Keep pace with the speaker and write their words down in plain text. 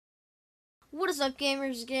What is up,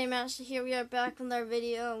 gamers? Game Master here. We are back with our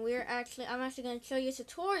video, and I'm actually going to show you a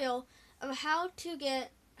tutorial of how to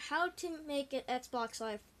make an Xbox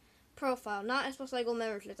Live profile, not Xbox Live Gold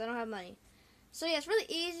memberships. I don't have money. So yeah, it's really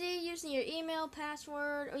easy using your email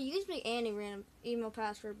password, or you can make any random email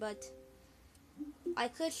password. But I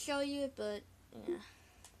could show you it, but yeah,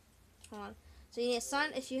 hold on. So you need to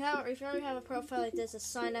sign if you already have a profile like this.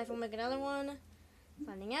 Sign up. We'll make another one.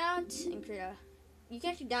 Signing out and create a. You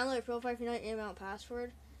can actually download a profile if you know your email and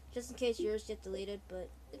password, just in case yours gets deleted, but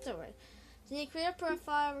it's alright. So you create a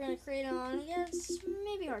profile. We're gonna create it on, I guess,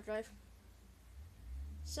 maybe hard drive.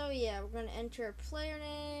 So yeah, we're gonna enter a player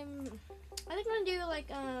name. I think we're gonna do like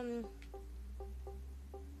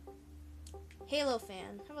Halo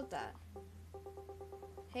fan. How about that?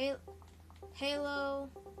 Halo.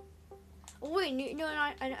 Oh wait, no,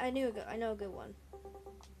 I know a good one.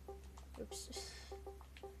 Oops.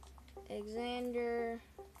 Alexander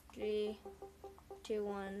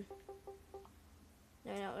G21.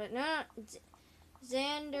 No.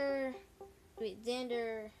 Xander. Wait,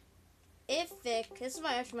 Xander Ific. This is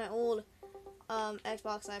my old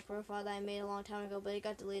Xbox Live profile that I made a long time ago, but it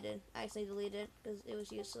got deleted. I accidentally deleted it because it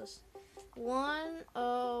was useless.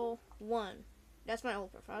 101. That's my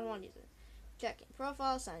old profile. I don't want to use it. Checking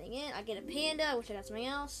profile, signing in. I get a panda, which I got something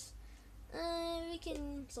else. We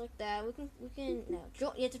can select that. We can no.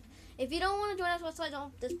 If you don't want to join Xbox Live,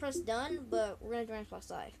 don't just press done. But we're gonna join Xbox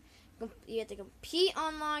Live. You have to compete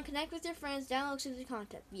online, connect with your friends, download exclusive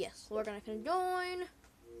content. Yes, we're gonna join.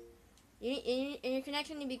 And your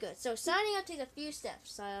connection need to be good. So signing up takes a few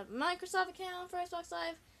steps. Sign up a Microsoft account for Xbox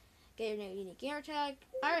Live. Get your new unique gamer tag.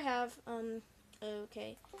 I already have.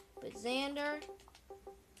 Okay, but Xander.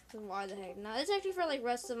 Why the heck not? It's actually for like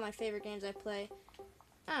rest of my favorite games I play.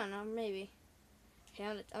 I don't know, maybe. Okay,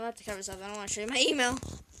 I'm gonna have to cover this up. I don't want to show you my email.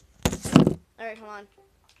 Alright, hold on.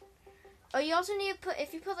 Oh, you also need to put,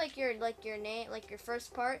 if you put like your name, like your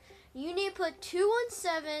first part, you need to put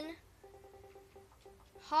 217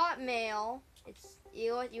 Hotmail.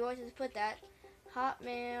 You always have to put that.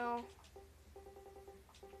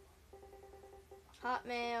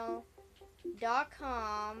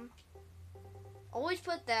 Hotmail.com. Always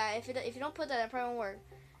put that. If you don't put that, that probably won't work.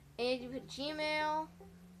 And you put Gmail.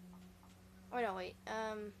 Oh no, wait.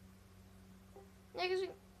 Yeah, cause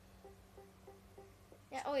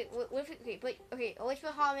yeah. Oh wait. Okay. Always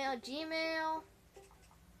put Hotmail, Gmail,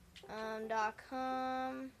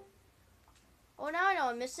 .com. Oh, now I know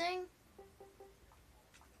I'm missing.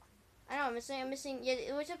 I'm missing.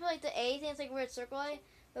 Yeah, always put like the A thing. It's like weird circle A.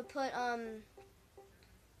 But put I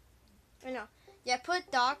know. Yeah,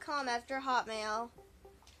 put .com after Hotmail,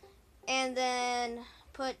 and then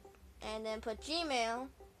put Gmail.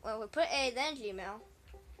 Well, we put A then Gmail.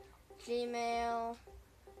 Gmail.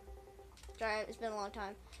 Sorry, it's been a long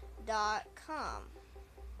time. .com.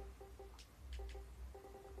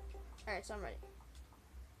 Alright, so I'm ready.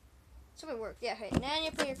 So it worked. Yeah, okay. Now you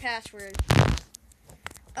put your password.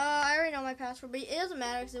 I already know my password, but it doesn't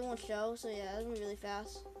matter because it won't show. So yeah, it's gonna be really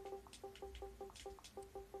fast.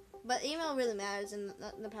 But email really matters in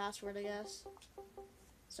the password, I guess.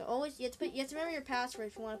 So always you have to remember your password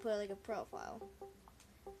if you want to put like a profile.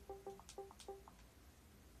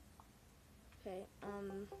 Okay.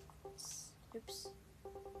 Oops.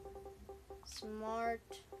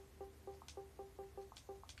 Smart.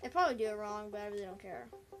 I probably do it wrong, but I really don't care.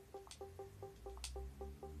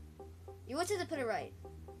 You want to put it right.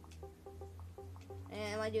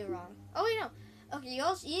 And I might do it wrong. Oh wait, no. Okay, you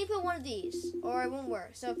need to put one of these, or it won't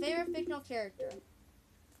work. So favorite fictional character.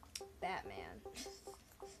 Batman.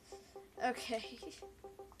 Okay.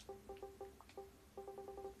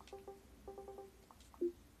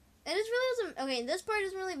 And this really doesn't. Okay, this part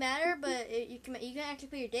doesn't really matter, but you can actually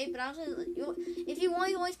put your date. But honestly, if you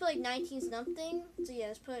want, you always put like 19 something. So yeah,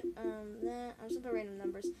 let's put that. I'm just gonna put random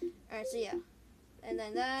numbers. All right, so yeah, and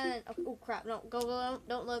then that. Okay, oh crap! No, go!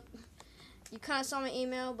 Don't look. You kind of saw my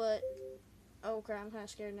email, but oh crap! I'm kind of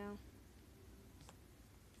scared now.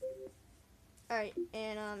 All right,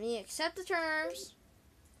 and you accept the terms,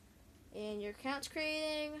 and your account's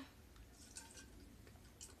creating.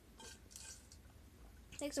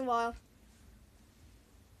 Takes a while.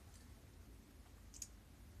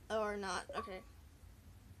 Or not. Okay.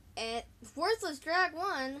 And Worthless Drag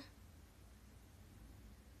 1.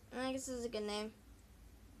 I guess this is a good name.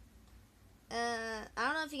 I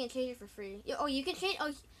don't know if you can change it for free. Oh, you can change.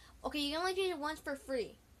 Oh, okay. You can only change it once for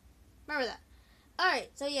free. Remember that.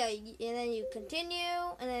 Alright, so yeah, and then you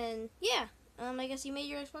continue, and then, yeah. I guess you made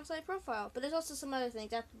your Xbox Live profile. But there's also some other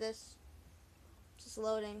things after this. Just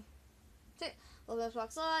loading. Love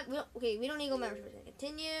Xbox Live. We don't need to go membership.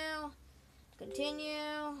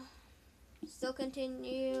 Continue. Still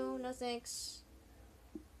continue. No thanks.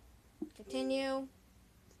 Continue.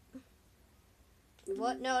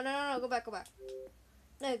 What? No. Go back.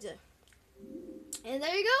 Exit. And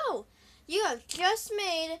there you go. You have just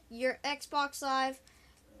made your Xbox Live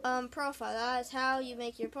profile. That is how you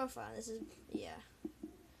make your profile. This is, yeah.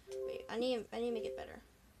 Wait, I need to make it better.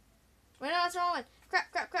 Wait, no, that's the wrong one.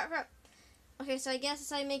 Crap. Okay, so I guess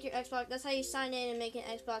that's how you make your Xbox. That's how you sign in and make an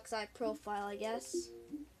Xbox Live profile, I guess.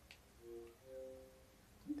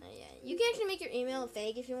 Yeah, you can actually make your email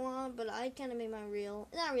fake if you want, but I kind of made mine real.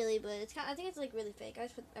 Not really, but it's kind. I think it's like really fake. I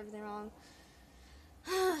just put everything wrong.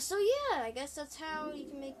 So yeah, I guess that's how you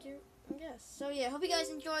can make your. I guess. So yeah, hope you guys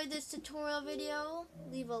enjoyed this tutorial video.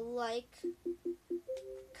 Leave a like,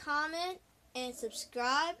 comment, and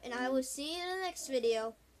subscribe, and I will see you in the next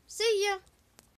video. See ya!